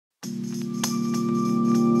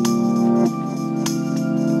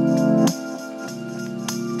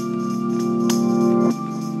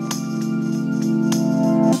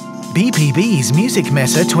BPB's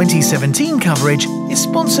Musikmesse 2017 coverage is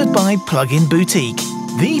sponsored by Plugin Boutique,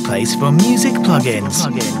 the place for music plugins.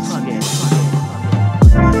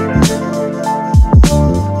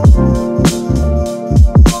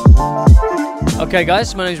 Okay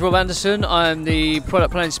guys, my name is Rob Anderson. I'm the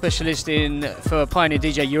product planning specialist for Pioneer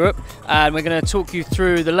DJ Europe, and we're going to talk you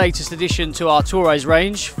through the latest addition to our Toraiz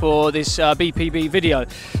range for this BPB video.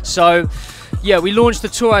 So yeah, we launched the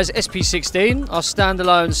Toraiz SP16, our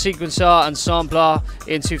standalone sequencer and sampler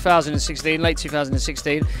in 2016, late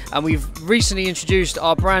 2016, and we've recently introduced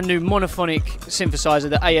our brand new monophonic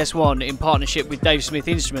synthesizer, the AS-1, in partnership with Dave Smith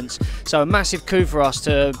Instruments. So a massive coup for us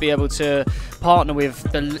to be able to partner with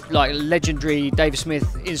the legendary Dave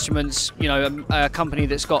Smith Instruments, you know, a company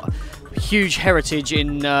that's got huge heritage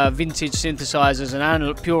in vintage synthesizers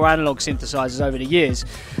and pure analog synthesizers over the years.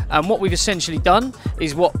 And what we've essentially done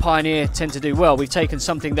is what Pioneer tend to do well. We've taken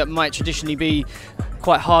something that might traditionally be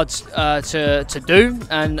quite hard to do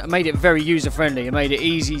and made it very user-friendly and made it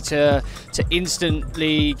easy to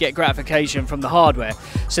instantly get gratification from the hardware.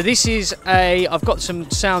 So this is I've got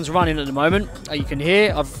some sounds running at the moment. You can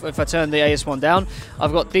hear, if I turn the AS1 down,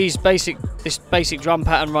 I've got this basic drum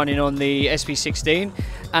pattern running on the SP16,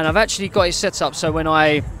 and I've actually got it set up so when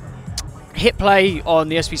I hit play on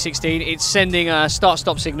the SP16, it's sending a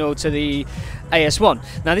start-stop signal to the AS1.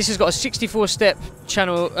 Now this has got a 64-step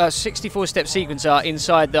sequencer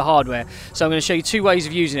inside the hardware. So I'm going to show you two ways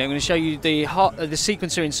of using it. I'm going to show you the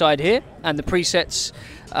sequencer inside here and the presets,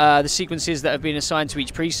 the sequences that have been assigned to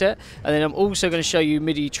each preset, and then I'm also going to show you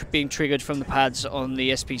MIDI being triggered from the pads on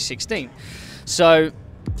the SP16. So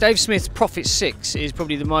Dave Smith's Prophet 6 is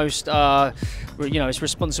probably the most, you know, it's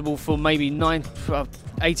responsible for maybe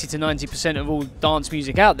 80 to 90% of all dance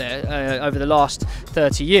music out there over the last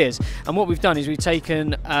 30 years. And what we've done is we've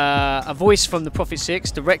taken a voice from the Prophet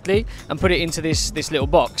 6 directly and put it into this little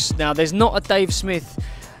box. Now there's not a Dave Smith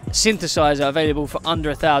synthesizer available for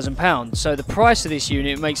under £1,000, so the price of this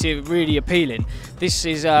unit makes it really appealing. This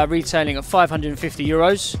is retailing at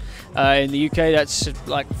 €550 in the UK. That's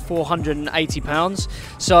like £480.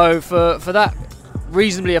 So for that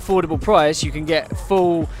reasonably affordable price, you can get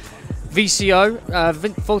full VCO,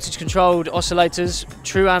 voltage controlled oscillators,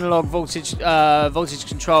 true analog voltage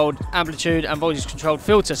controlled amplitude and voltage controlled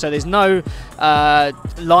filter. So there's no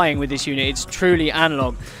lying with this unit. It's truly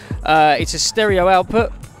analog. It's a stereo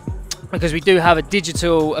output, because we do have a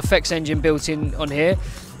digital effects engine built in on here,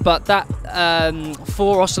 but that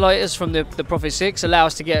 4 oscillators from the Prophet 6 allow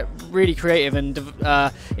us to get really creative, and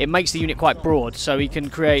it makes the unit quite broad. So we can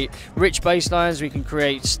create rich bass lines, we can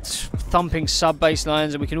create thumping sub bass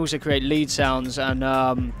lines, and we can also create lead sounds and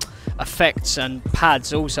effects and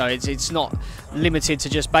pads also. It's not limited to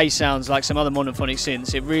just bass sounds like some other monophonic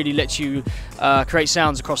synths. It really lets you create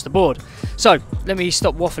sounds across the board. So let me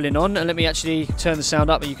stop waffling on and let me actually turn the sound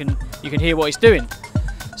up, and you can hear what it's doing.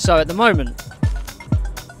 So at the moment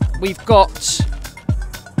we've got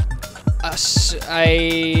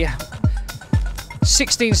a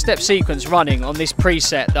 16-step sequence running on this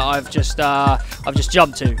preset that I've just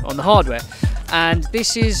jumped to on the hardware, and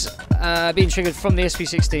this is being triggered from the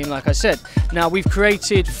SP16, like I said. Now we've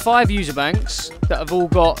created 5 user banks that have all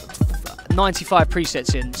got 95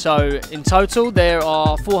 presets in. So in total there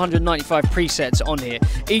are 495 presets on here,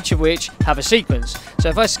 each of which have a sequence. So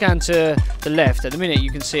if I scan to the left at the minute, you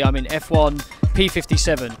can see I'm in F1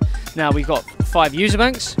 P57. Now we've got 5 user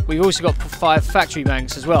banks. We've also got 5 factory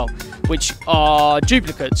banks as well, which are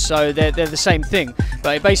duplicates, so they're the same thing,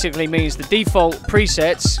 but it basically means the default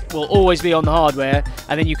presets will always be on the hardware,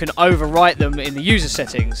 and then you can overwrite them in the user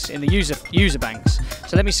settings, in the user banks.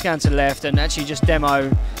 So let me scan to the left and actually just demo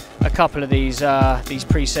a couple of these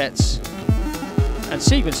presets and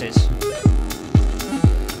sequences.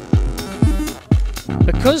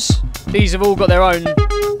 Because these have all got their own,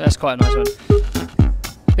 that's quite a nice one.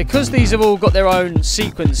 Because these have all got their own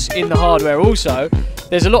sequence in the hardware also,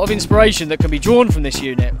 there's a lot of inspiration that can be drawn from this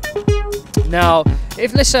unit. Now,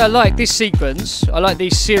 if let's say I like this sequence, I like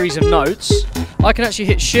these series of notes, I can actually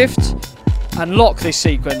hit shift and lock this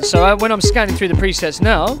sequence. So when I'm scanning through the presets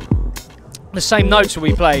now, the same notes will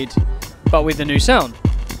be played, but with the new sound.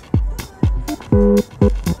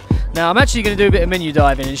 Now I'm actually going to do a bit of menu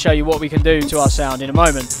diving and show you what we can do to our sound in a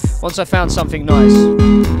moment, once I found something nice.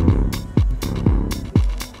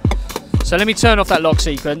 So let me turn off that lock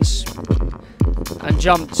sequence and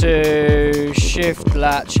jump to shift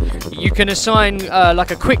latch. You can assign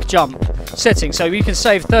like a quick jump setting, so you can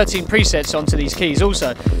save 13 presets onto these keys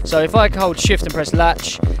also. So if I hold shift and press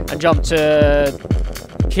latch and jump to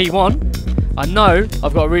key 1, I know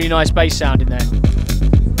I've got a really nice bass sound in there.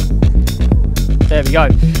 There we go.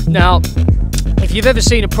 Now, if if you've ever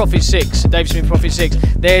seen a Prophet 6, Dave Smith Prophet 6,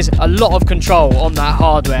 there's a lot of control on that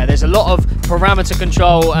hardware. There's a lot of parameter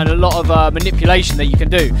control and a lot of manipulation that you can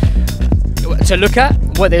do. To look at,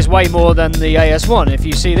 well, there's way more than the AS1. If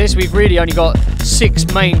you see this, we've really only got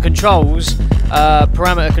 6 main controls,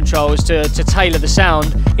 parameter controls to tailor the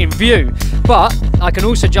sound in view. But I can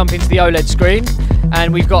also jump into the OLED screen,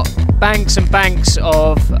 and we've got banks and banks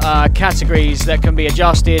of categories that can be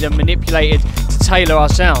adjusted and manipulated to tailor our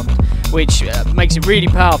sound, which makes it really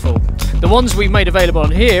powerful. The ones we've made available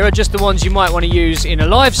on here are just the ones you might want to use in a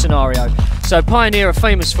live scenario. So Pioneer are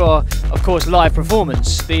famous for, of course, live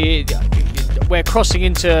performance. We're crossing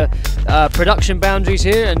into production boundaries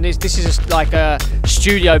here, and this is like a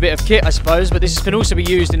studio bit of kit, I suppose, but this can also be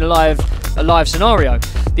used in a live scenario.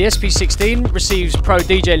 The SP16 receives Pro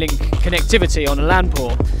DJ Link connectivity on a LAN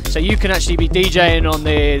port, so you can actually be DJing on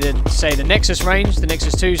say the Nexus range, the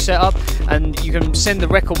Nexus 2 setup, and you can send the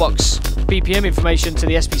record box BPM information to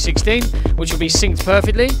the SP16, which will be synced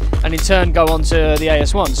perfectly, and in turn go on to the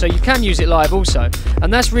AS1. So you can use it live also,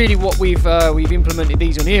 and that's really what we've implemented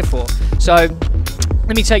these on here for. So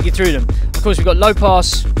let me take you through them. Of course, we've got low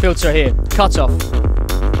pass filter here, cut off,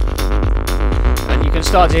 and you can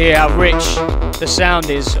start to hear how rich the sound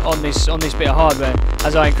is on this bit of hardware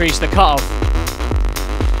as I increase the cut off.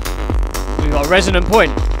 We've got resonant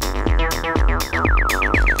point,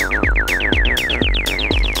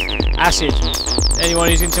 acid. Anyone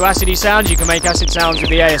who's into acidy sounds, you can make acid sounds with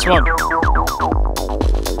the AS1.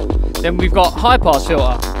 Then we've got high pass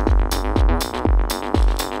filter,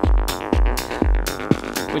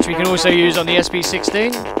 which we can also use on the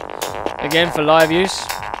SP16, again for live use.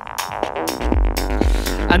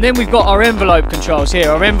 And then we've got our envelope controls here,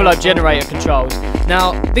 our envelope generator controls.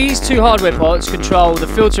 Now, these two hardware pods control the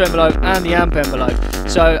filter envelope and the amp envelope.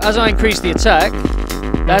 So as I increase the attack,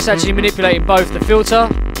 that's actually manipulating both the filter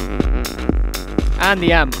and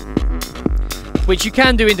the amp, which you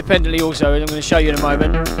can do independently also, and I'm going to show you in a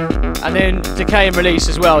moment. And then decay and release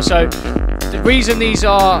as well. So the reason these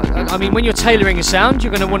are, I mean, when you're tailoring a sound,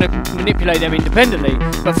 you're going to want to manipulate them independently.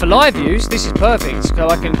 But for live use, this is perfect. So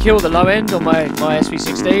I can kill the low end on my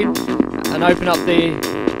SP16 and open up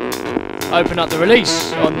the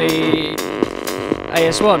release on the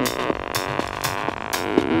AS1.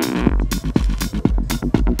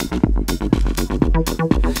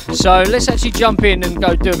 So let's actually jump in and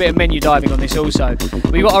go do a bit of menu diving on this also.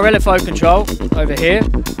 We've got our LFO control over here.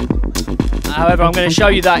 However, I'm going to show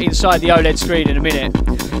you that inside the OLED screen in a minute.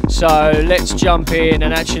 So let's jump in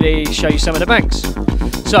and actually show you some of the banks.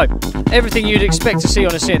 So everything you'd expect to see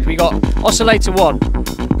on a synth. We got oscillator 1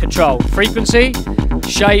 control, frequency,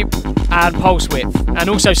 shape and pulse width, and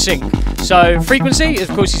also sync. So frequency, of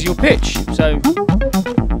course, is your pitch. So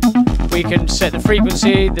we can set the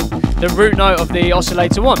frequency, the root note of the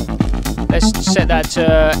oscillator 1. Let's set that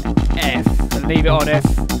to F and leave it on F,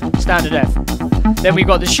 standard F. Then we've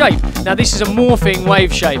got the shape. Now this is a morphing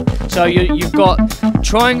wave shape. So you've got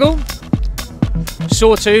triangle,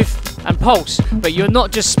 sawtooth and pulse, but you're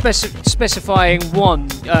not just specifying one,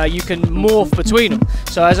 you can morph between them.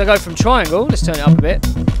 So as I go from triangle, let's turn it up a bit,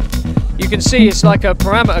 you can see it's like a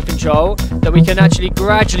parameter control that we can actually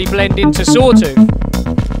gradually blend into sawtooth.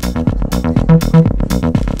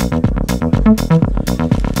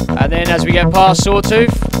 And then as we get past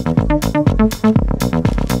sawtooth,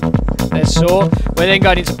 there's saw, we're then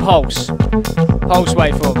going into pulse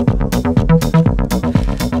waveform.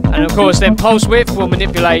 And of course then pulse width will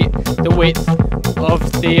manipulate the width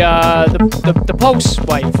of the pulse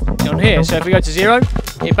wave on here. So if we go to 0,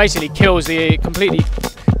 it basically completely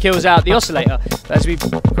kills out the oscillator. But as we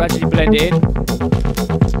gradually blend it in,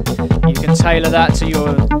 you can tailor that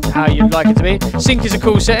to how you'd like it to be. Sync is a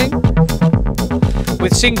cool setting.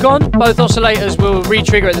 With sync on, both oscillators will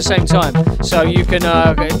re-trigger at the same time. So you can,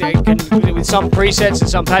 with some presets and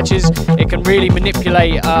some patches, it can really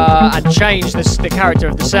manipulate and change the character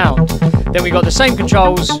of the sound. Then we've got the same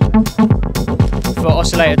controls for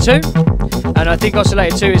oscillator 2, and I think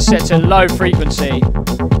oscillator 2 is set to low frequency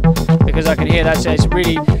because I can hear that it's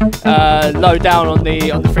really low down on the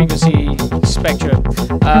frequency spectrum.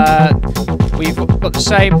 We've got the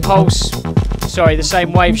same the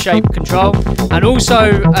same wave shape control, and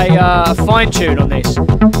also a fine tune on this.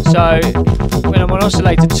 So when I'm on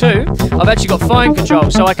oscillator 2, I've actually got fine control,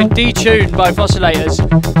 so I can detune both oscillators.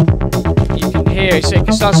 You can hear it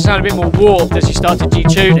starts to sound a bit more warped as you start to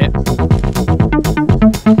detune it.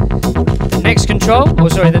 The next control,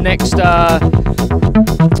 the next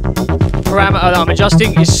parameter that I'm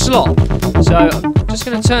adjusting is slop. So I'm just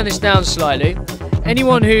going to turn this down slightly.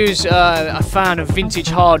 Anyone who's a fan of vintage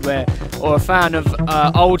hardware or a fan of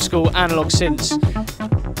old school analog synths,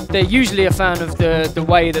 they're usually a fan of the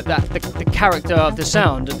way that the character of the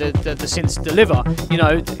sound that the synths deliver. You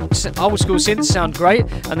know, old school synths sound great,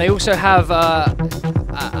 and they also have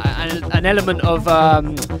an element of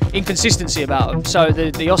inconsistency about them. So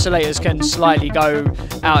the oscillators can slightly go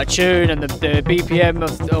out of tune, and the BPM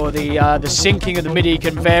or the syncing of the MIDI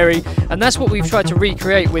can vary, and that's what we've tried to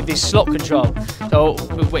recreate with this slop control. So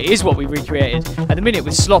it is what we recreated. At the minute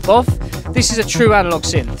with slop off, this is a true analog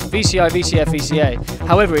synth, VCI, VCF, VCA.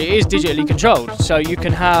 However, it is digitally controlled, so you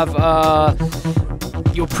can have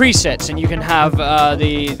your presets, and you can have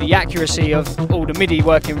the accuracy of all the MIDI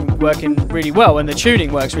working really well, and the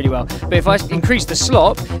tuning works really well. But if I increase the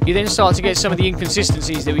slop, you then start to get some of the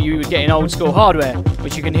inconsistencies that you would get in old school hardware,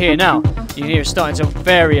 which you can hear now. You can hear it starting to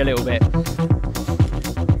vary a little bit.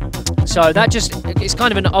 So that it's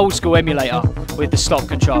kind of an old school emulator with the slop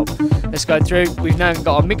control. Let's go through. We've now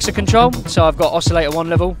got a mixer control. So I've got oscillator 1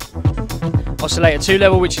 level, oscillator 2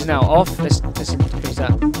 level, which is now off. Let's increase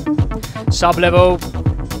that. Sub level,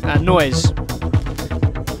 and noise.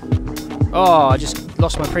 Oh, I just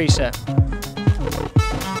lost my preset.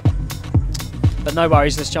 But no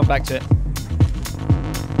worries, let's jump back to it.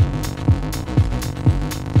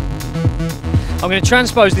 I'm going to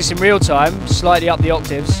transpose this in real time, slightly up the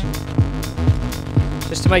octaves,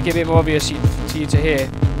 just to make it a bit more obvious to you to hear.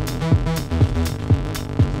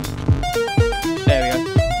 There we go.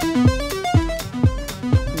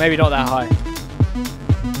 Maybe not that high.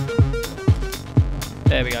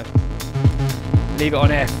 There we go. Leave it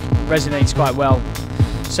on F. Resonates quite well.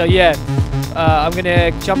 So yeah, I'm going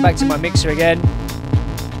to jump back to my mixer again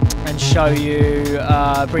and show you,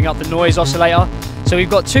 bring up the noise oscillator. So we've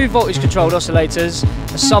got 2 voltage controlled oscillators,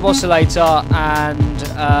 a sub oscillator and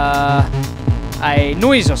a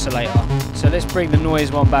noise oscillator. So let's bring the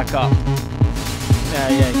noise one back up.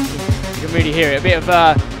 Yeah, you can really hear it. A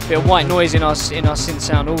bit of white noise in our synth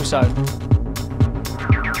sound also.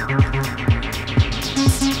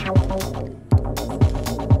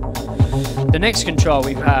 The next control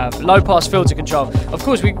we have low pass filter control. Of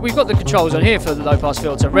course, we've got the controls on here for the low pass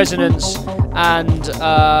filter, resonance and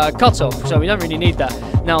cutoff, so we don't really need that.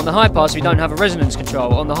 Now on the high pass, we don't have a resonance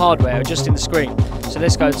control on the hardware, just in the screen. So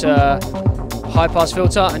let's go to high pass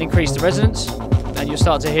filter and increase the resonance, and you'll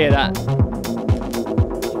start to hear that.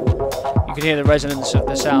 You can hear the resonance of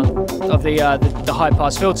the sound of the high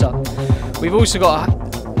pass filter. We've also got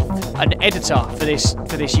an editor for this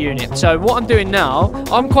unit. So what I'm doing now,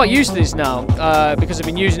 I'm quite used to this now because I've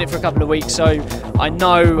been using it for a couple of weeks, so I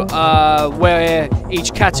know where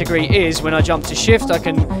each category is. When I jump to shift, I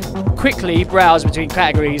can quickly browse between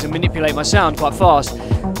categories and manipulate my sound quite fast.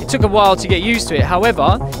 It took a while to get used to it.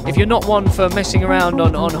 However, if you're not one for messing around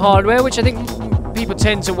on hardware, which I think people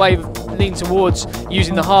tend to lean towards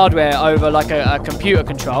using the hardware over like a computer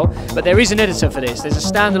control, but there is an editor for this. There's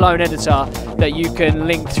a standalone editor that you can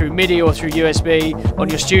link through MIDI or through USB on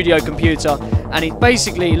your studio computer, and it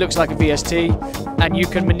basically looks like a VST, and you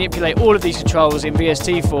can manipulate all of these controls in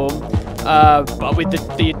VST form, but with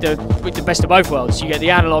the best of both worlds. You get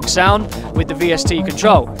the analog sound with the VST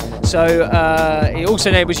control. So it also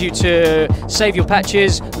enables you to save your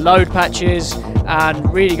patches, load patches,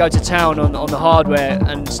 and really go to town on the hardware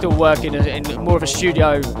and still work in more of a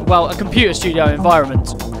studio, well, a computer studio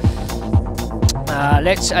environment.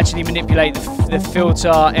 Let's actually manipulate the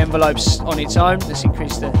filter envelopes on its own. Let's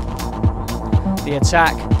increase the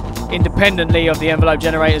attack independently of the envelope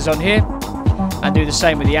generators on here, and do the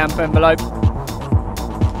same with the amp envelope.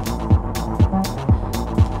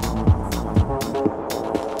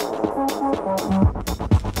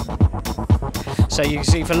 So you can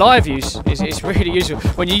see for live use, it's really useful.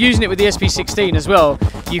 When you're using it with the SP16 as well,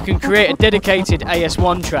 you can create a dedicated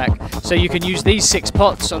AS1 track. So you can use these 6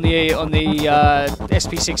 pots on the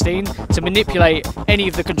SP16 to manipulate any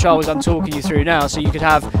of the controls I'm talking you through now. So you could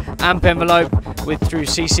have amp envelope through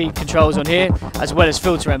CC controls on here, as well as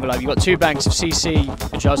filter envelope. You've got 2 banks of CC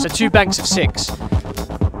controls, so 2 banks of 6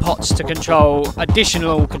 pots to control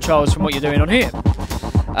additional controls from what you're doing on here.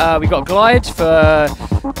 We've got glide for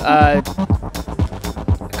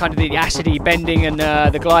kind of the acidy bending and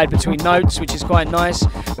the glide between notes, which is quite nice.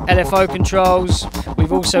 LFO controls.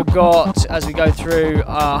 We've also got, as we go through,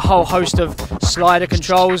 a whole host of slider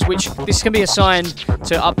controls, which this can be assigned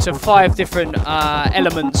to up to 5 different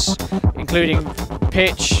elements, including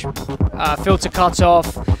pitch, filter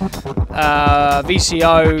cutoff,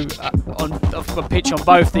 VCO on pitch on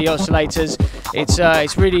both the oscillators. It's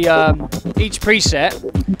really each preset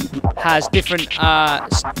has different,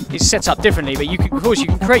 is set up differently, but of course you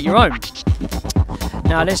can create your own.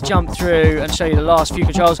 Now let's jump through and show you the last few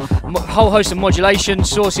controls. A whole host of modulation,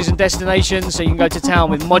 sources and destinations, so you can go to town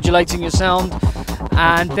with modulating your sound.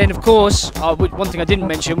 And then of course, one thing I didn't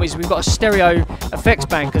mention was we've got a stereo effects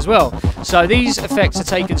bank as well. So these effects are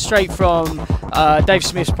taken straight from Dave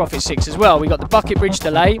Smith's Prophet 6 as well. We've got the bucket bridge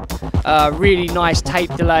delay, really nice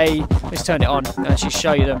tape delay. Let's turn it on and actually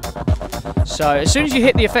show you them. So as soon as you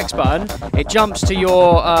hit the effects button, it jumps to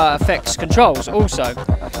your effects controls also.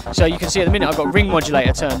 So you can see at the minute I've got ring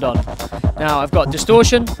modulator turned on. Now I've got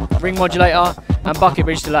distortion, ring modulator and bucket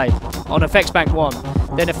bridge delay on effects bank 1.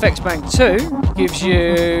 Then effects bank 2 gives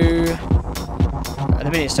you, at the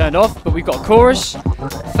minute it's turned off, but we've got chorus,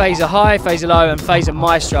 phaser high, phaser low and phaser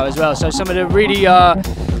maestro as well. So some of the really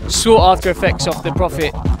sought after effects off the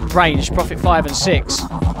Prophet range, Prophet 5 and 6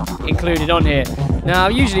 included on here. Now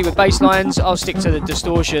usually with bass lines I'll stick to the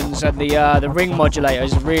distortions, and the ring modulator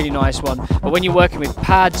is a really nice one, but when you're working with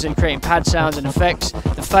pads and creating pad sounds and effects,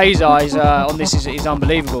 the phaser is, on this is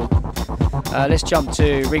unbelievable. Let's jump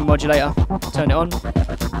to ring modulator, turn it on.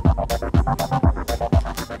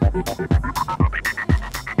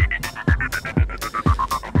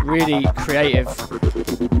 Really creative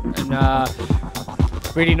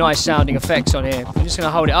and really nice sounding effects on here. I'm just going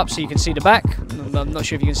to hold it up so you can see the back. I'm not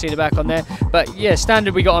sure if you can see the back on there, but yeah,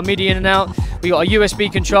 standard we got our MIDI in and out. We got a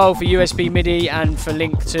USB control for USB MIDI and for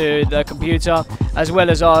link to the computer, as well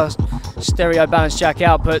as our stereo balance jack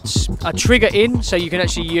outputs, a trigger in so you can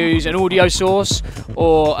actually use an audio source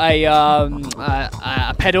or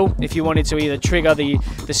a pedal if you wanted to either trigger the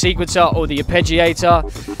sequencer or the arpeggiator.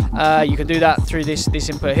 You can do that through this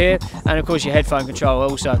input here, and of course your headphone control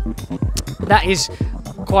also. That is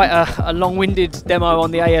quite a long-winded demo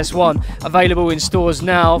on the AS1, available in stores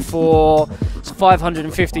now for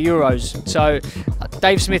 €550. So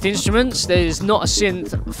Dave Smith Instruments, there's not a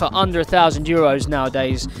synth for under €1,000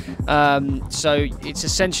 nowadays. So it's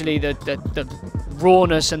essentially the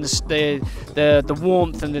rawness and the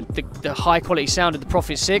warmth and the high quality sound of the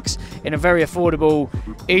Prophet 6 in a very affordable,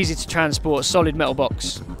 easy to transport solid metal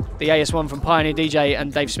box. The AS1 from Pioneer DJ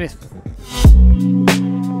and Dave Smith.